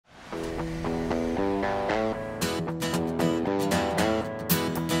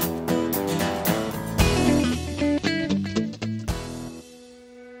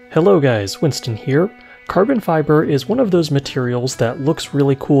Hello guys, Winston here. Carbon fiber is one of those materials that looks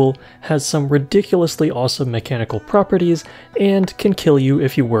really cool, has some ridiculously awesome mechanical properties, and can kill you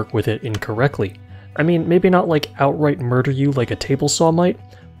if you work with it incorrectly. I mean, maybe not like outright murder you like a table saw might,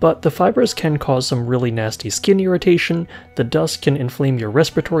 but the fibers can cause some really nasty skin irritation, the dust can inflame your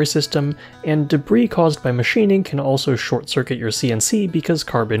respiratory system, and debris caused by machining can also short-circuit your CNC because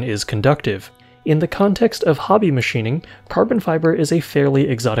carbon is conductive. In the context of hobby machining, carbon fiber is a fairly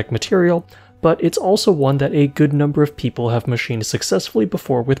exotic material, but it's also one that a good number of people have machined successfully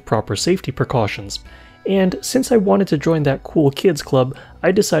before with proper safety precautions. And since I wanted to join that cool kids club,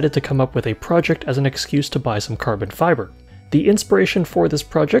 I decided to come up with a project as an excuse to buy some carbon fiber. The inspiration for this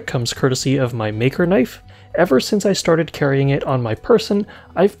project comes courtesy of my maker knife. Ever since I started carrying it on my person,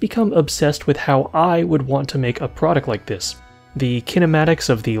 I've become obsessed with how I would want to make a product like this. The kinematics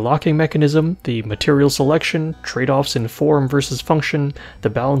of the locking mechanism, the material selection, trade-offs in form versus function, the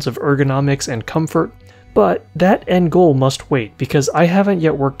balance of ergonomics and comfort. But that end goal must wait, because I haven't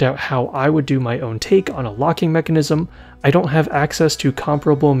yet worked out how I would do my own take on a locking mechanism, I don't have access to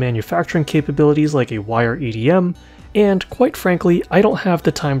comparable manufacturing capabilities like a wire EDM, and quite frankly, I don't have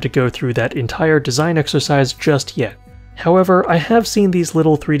the time to go through that entire design exercise just yet. However, I have seen these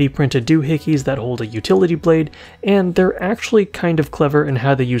little 3D printed doohickeys that hold a utility blade, and they're actually kind of clever in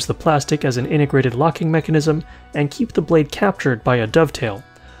how they use the plastic as an integrated locking mechanism and keep the blade captured by a dovetail.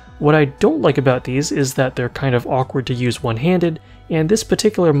 What I don't like about these is that they're kind of awkward to use one-handed, and this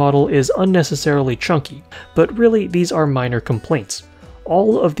particular model is unnecessarily chunky, but really these are minor complaints.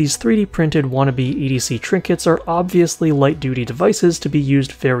 All of these 3D printed wannabe EDC trinkets are obviously light-duty devices to be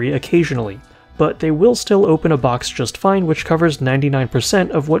used very occasionally, but they will still open a box just fine, which covers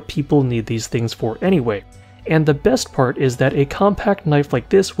 99% of what people need these things for anyway. And the best part is that a compact knife like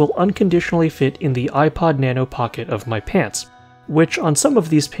this will unconditionally fit in the iPod Nano pocket of my pants, which on some of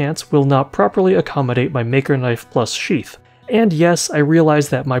these pants will not properly accommodate my maker knife plus sheath. And yes, I realize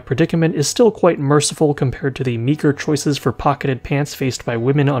that my predicament is still quite merciful compared to the meager choices for pocketed pants faced by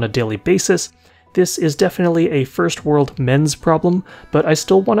women on a daily basis. This is definitely a first world men's problem, but I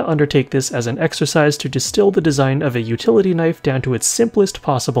still want to undertake this as an exercise to distill the design of a utility knife down to its simplest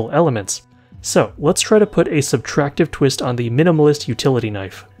possible elements. So let's try to put a subtractive twist on the minimalist utility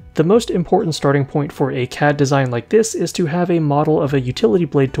knife. The most important starting point for a CAD design like this is to have a model of a utility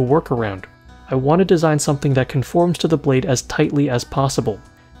blade to work around. I want to design something that conforms to the blade as tightly as possible.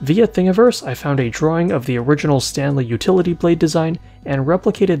 Via Thingiverse, I found a drawing of the original Stanley utility blade design and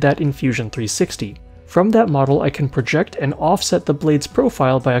replicated that in Fusion 360. From that model, I can project and offset the blade's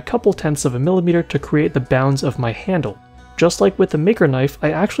profile by a couple tenths of a millimeter to create the bounds of my handle. Just like with the maker knife,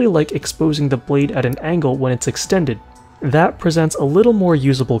 I actually like exposing the blade at an angle when it's extended. That presents a little more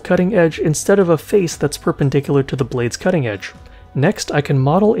usable cutting edge instead of a face that's perpendicular to the blade's cutting edge. Next, I can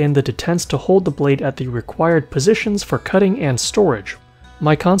model in the detents to hold the blade at the required positions for cutting and storage.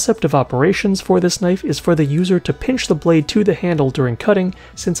 My concept of operations for this knife is for the user to pinch the blade to the handle during cutting,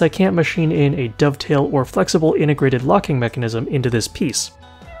 since I can't machine in a dovetail or flexible integrated locking mechanism into this piece.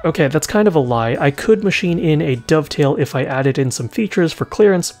 Okay, that's kind of a lie. I could machine in a dovetail if I added in some features for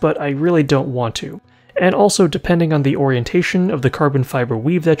clearance, but I really don't want to. And also, depending on the orientation of the carbon fiber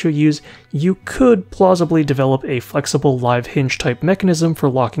weave that you use, you could plausibly develop a flexible live hinge type mechanism for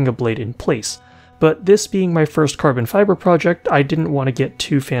locking a blade in place. But this being my first carbon fiber project, I didn't want to get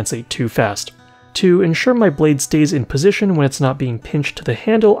too fancy too fast. To ensure my blade stays in position when it's not being pinched to the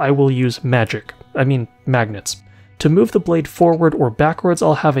handle, I will use magnets. To move the blade forward or backwards,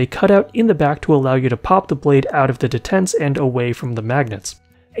 I'll have a cutout in the back to allow you to pop the blade out of the detents and away from the magnets.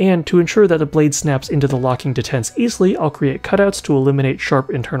 And to ensure that the blade snaps into the locking detents easily, I'll create cutouts to eliminate sharp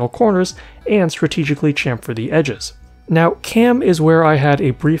internal corners and strategically chamfer the edges. Now, cam is where I had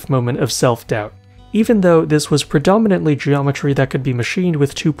a brief moment of self-doubt. Even though this was predominantly geometry that could be machined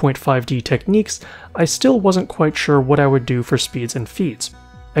with 2.5D techniques, I still wasn't quite sure what I would do for speeds and feeds.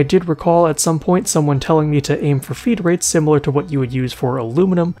 I did recall at some point someone telling me to aim for feed rates similar to what you would use for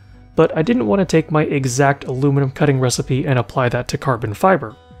aluminum, but I didn't want to take my exact aluminum cutting recipe and apply that to carbon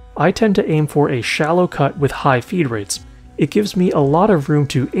fiber. I tend to aim for a shallow cut with high feed rates. It gives me a lot of room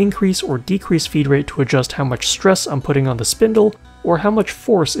to increase or decrease feed rate to adjust how much stress I'm putting on the spindle, or how much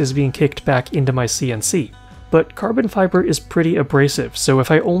force is being kicked back into my CNC. But carbon fiber is pretty abrasive, so if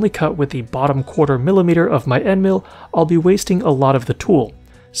I only cut with the bottom quarter millimeter of my end mill, I'll be wasting a lot of the tool.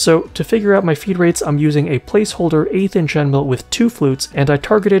 So to figure out my feed rates, I'm using a placeholder 1/8 inch end mill with 2 flutes, and I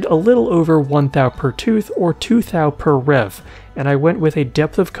targeted a little over 1 thou per tooth or 2 thou per rev, and I went with a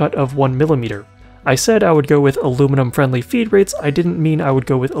depth of cut of 1 millimeter. I said I would go with aluminum friendly feed rates, I didn't mean I would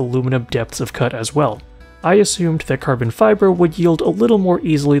go with aluminum depths of cut as well. I assumed that carbon fiber would yield a little more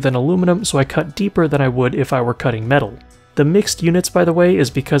easily than aluminum, so I cut deeper than I would if I were cutting metal. The mixed units, by the way, is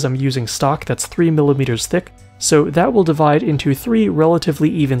because I'm using stock that's 3mm thick, so that will divide into 3 relatively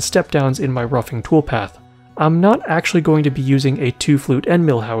even step downs in my roughing toolpath. I'm not actually going to be using a 2-flute end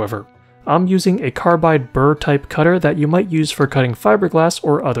mill, however. I'm using a carbide burr type cutter that you might use for cutting fiberglass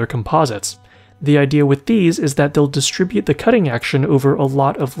or other composites. The idea with these is that they'll distribute the cutting action over a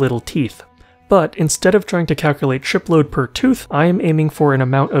lot of little teeth. But instead of trying to calculate chip load per tooth, I am aiming for an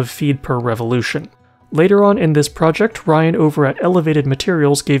amount of feed per revolution. Later on in this project, Ryan over at Elevated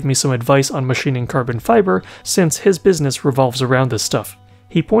Materials gave me some advice on machining carbon fiber since his business revolves around this stuff.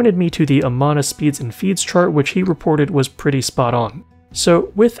 He pointed me to the Amana speeds and feeds chart, which he reported was pretty spot on.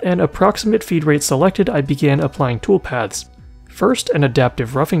 So with an approximate feed rate selected, I began applying toolpaths. First, an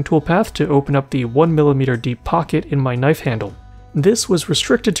adaptive roughing toolpath to open up the 1mm deep pocket in my knife handle. This was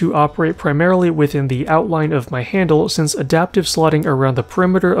restricted to operate primarily within the outline of my handle since adaptive slotting around the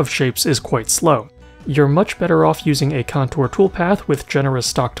perimeter of shapes is quite slow. You're much better off using a contour toolpath with generous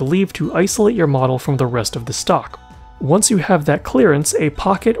stock to leave to isolate your model from the rest of the stock. Once you have that clearance, a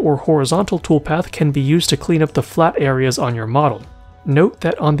pocket or horizontal toolpath can be used to clean up the flat areas on your model. Note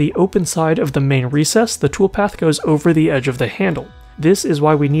that on the open side of the main recess, the toolpath goes over the edge of the handle. This is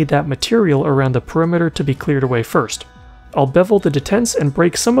why we need that material around the perimeter to be cleared away first. I'll bevel the detents and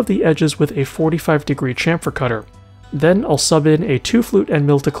break some of the edges with a 45-degree chamfer cutter. Then I'll sub in a 2-flute end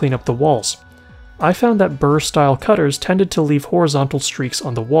mill to clean up the walls. I found that burr-style cutters tended to leave horizontal streaks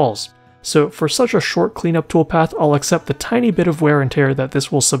on the walls, so for such a short cleanup toolpath, I'll accept the tiny bit of wear and tear that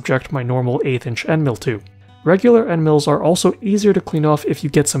this will subject my normal 1/8" end mill to. Regular end mills are also easier to clean off if you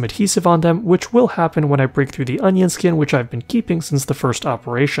get some adhesive on them, which will happen when I break through the onion skin, which I've been keeping since the first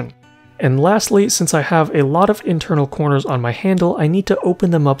operation. And lastly, since I have a lot of internal corners on my handle, I need to open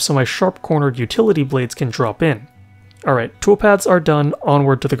them up so my sharp-cornered utility blades can drop in. Alright, toolpaths are done,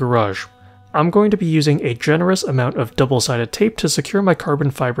 onward to the garage. I'm going to be using a generous amount of double-sided tape to secure my carbon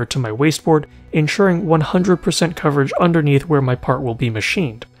fiber to my wasteboard, ensuring 100% coverage underneath where my part will be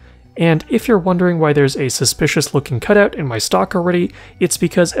machined. And if you're wondering why there's a suspicious-looking cutout in my stock already, it's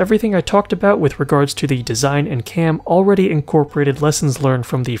because everything I talked about with regards to the design and cam already incorporated lessons learned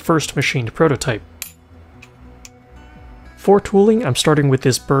from the first machined prototype. For tooling, I'm starting with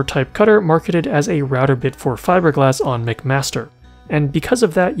this burr-type cutter marketed as a router bit for fiberglass on McMaster. And because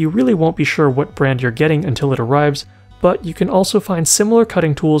of that, you really won't be sure what brand you're getting until it arrives, but you can also find similar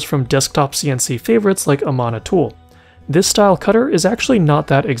cutting tools from desktop CNC favorites like Amana Tool. This style cutter is actually not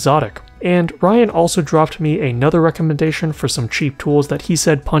that exotic, and Ryan also dropped me another recommendation for some cheap tools that he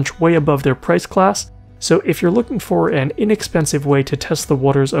said punch way above their price class, so if you're looking for an inexpensive way to test the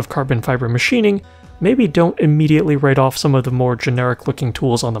waters of carbon fiber machining, maybe don't immediately write off some of the more generic looking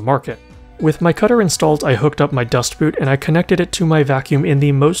tools on the market. With my cutter installed, I hooked up my dust boot and I connected it to my vacuum in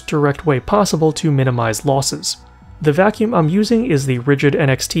the most direct way possible to minimize losses. The vacuum I'm using is the Rigid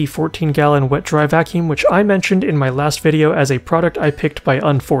NXT 14-gallon wet-dry vacuum, which I mentioned in my last video as a product I picked by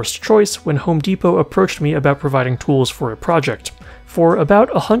unforced choice when Home Depot approached me about providing tools for a project. For about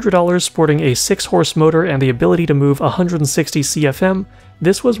 $100 sporting a 6-horse motor and the ability to move 160 CFM,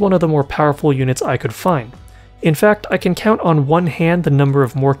 this was one of the more powerful units I could find. In fact, I can count on one hand the number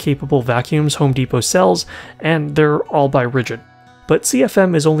of more capable vacuums Home Depot sells, and they're all by Rigid. But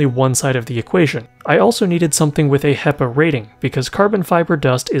CFM is only one side of the equation. I also needed something with a HEPA rating, because carbon fiber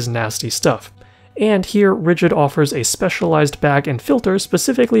dust is nasty stuff. And here, Rigid offers a specialized bag and filter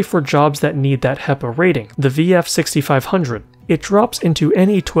specifically for jobs that need that HEPA rating, the VF6500. It drops into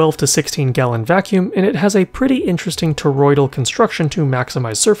any 12 to 16 gallon vacuum, and it has a pretty interesting toroidal construction to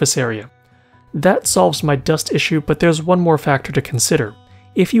maximize surface area. That solves my dust issue, but there's one more factor to consider.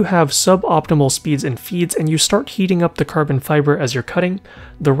 If you have suboptimal speeds and feeds and you start heating up the carbon fiber as you're cutting,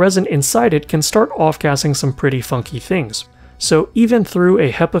 the resin inside it can start off-gassing some pretty funky things. So even through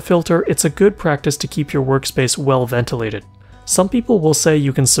a HEPA filter, it's a good practice to keep your workspace well ventilated. Some people will say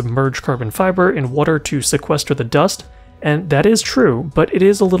you can submerge carbon fiber in water to sequester the dust, and that is true, but it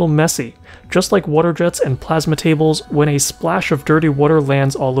is a little messy. Just like water jets and plasma tables, when a splash of dirty water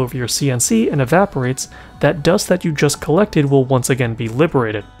lands all over your CNC and evaporates, that dust that you just collected will once again be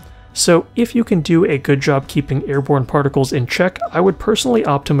liberated. So if you can do a good job keeping airborne particles in check, I would personally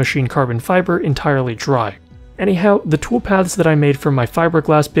opt to machine carbon fiber entirely dry. Anyhow, the toolpaths that I made for my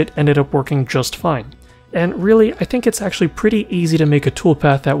fiberglass bit ended up working just fine. And really, I think it's actually pretty easy to make a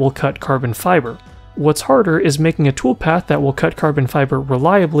toolpath that will cut carbon fiber. What's harder is making a toolpath that will cut carbon fiber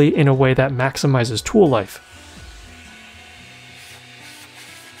reliably in a way that maximizes tool life.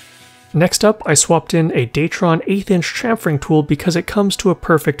 Next up, I swapped in a Datron 1/8" chamfering tool because it comes to a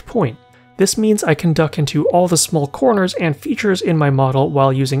perfect point. This means I can duck into all the small corners and features in my model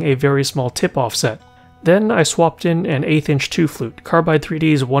while using a very small tip offset. Then I swapped in an 1/8 inch 2 flute, Carbide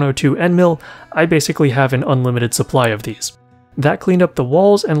 3D's 102 end mill. I basically have an unlimited supply of these. That cleaned up the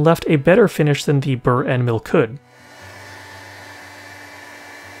walls and left a better finish than the burr end mill could.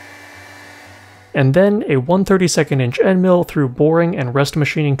 And then a 1/32 inch end mill through boring and rest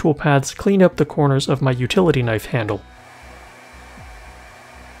machining toolpaths cleaned up the corners of my utility knife handle.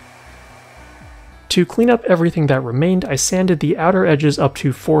 To clean up everything that remained, I sanded the outer edges up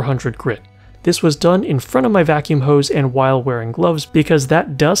to 400 grit. This was done in front of my vacuum hose and while wearing gloves because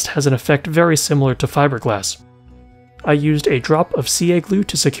that dust has an effect very similar to fiberglass. I used a drop of CA glue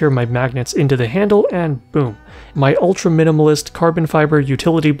to secure my magnets into the handle and boom, my ultra minimalist carbon fiber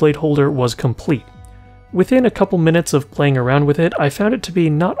utility blade holder was complete. Within a couple minutes of playing around with it, I found it to be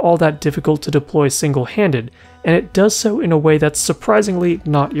not all that difficult to deploy single-handed, and it does so in a way that's surprisingly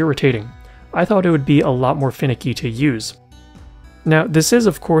not irritating. I thought it would be a lot more finicky to use. Now, this is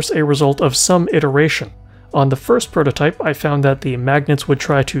of course a result of some iteration. On the first prototype, I found that the magnets would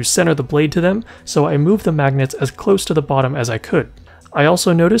try to center the blade to them, so I moved the magnets as close to the bottom as I could. I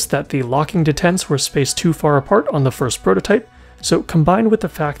also noticed that the locking detents were spaced too far apart on the first prototype, so combined with the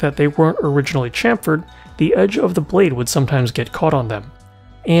fact that they weren't originally chamfered, the edge of the blade would sometimes get caught on them.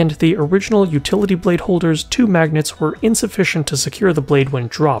 And the original utility blade holder's 2 magnets were insufficient to secure the blade when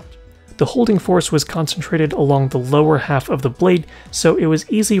dropped. The holding force was concentrated along the lower half of the blade, so it was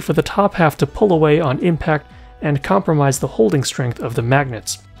easy for the top half to pull away on impact and compromise the holding strength of the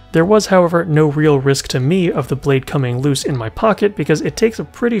magnets. There was, however, no real risk to me of the blade coming loose in my pocket because it takes a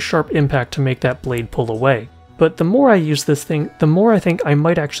pretty sharp impact to make that blade pull away. But the more I use this thing, the more I think I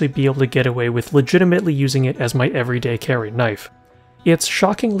might actually be able to get away with legitimately using it as my everyday carry knife. It's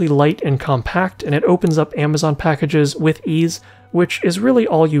shockingly light and compact, and it opens up Amazon packages with ease, which is really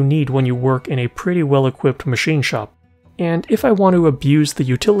all you need when you work in a pretty well-equipped machine shop. And if I want to abuse the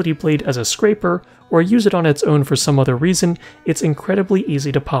utility blade as a scraper, or use it on its own for some other reason, it's incredibly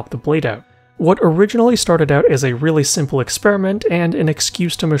easy to pop the blade out. What originally started out as a really simple experiment and an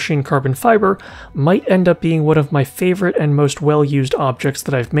excuse to machine carbon fiber might end up being one of my favorite and most well-used objects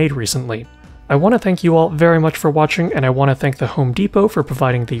that I've made recently. I want to thank you all very much for watching, and I want to thank the Home Depot for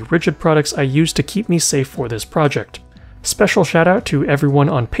providing the rigid products I use to keep me safe for this project. Special shout out to everyone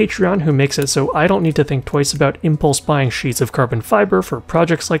on Patreon who makes it so I don't need to think twice about impulse buying sheets of carbon fiber for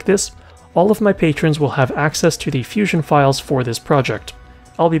projects like this. All of my patrons will have access to the Fusion files for this project.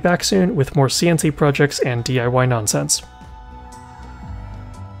 I'll be back soon with more CNC projects and DIY nonsense.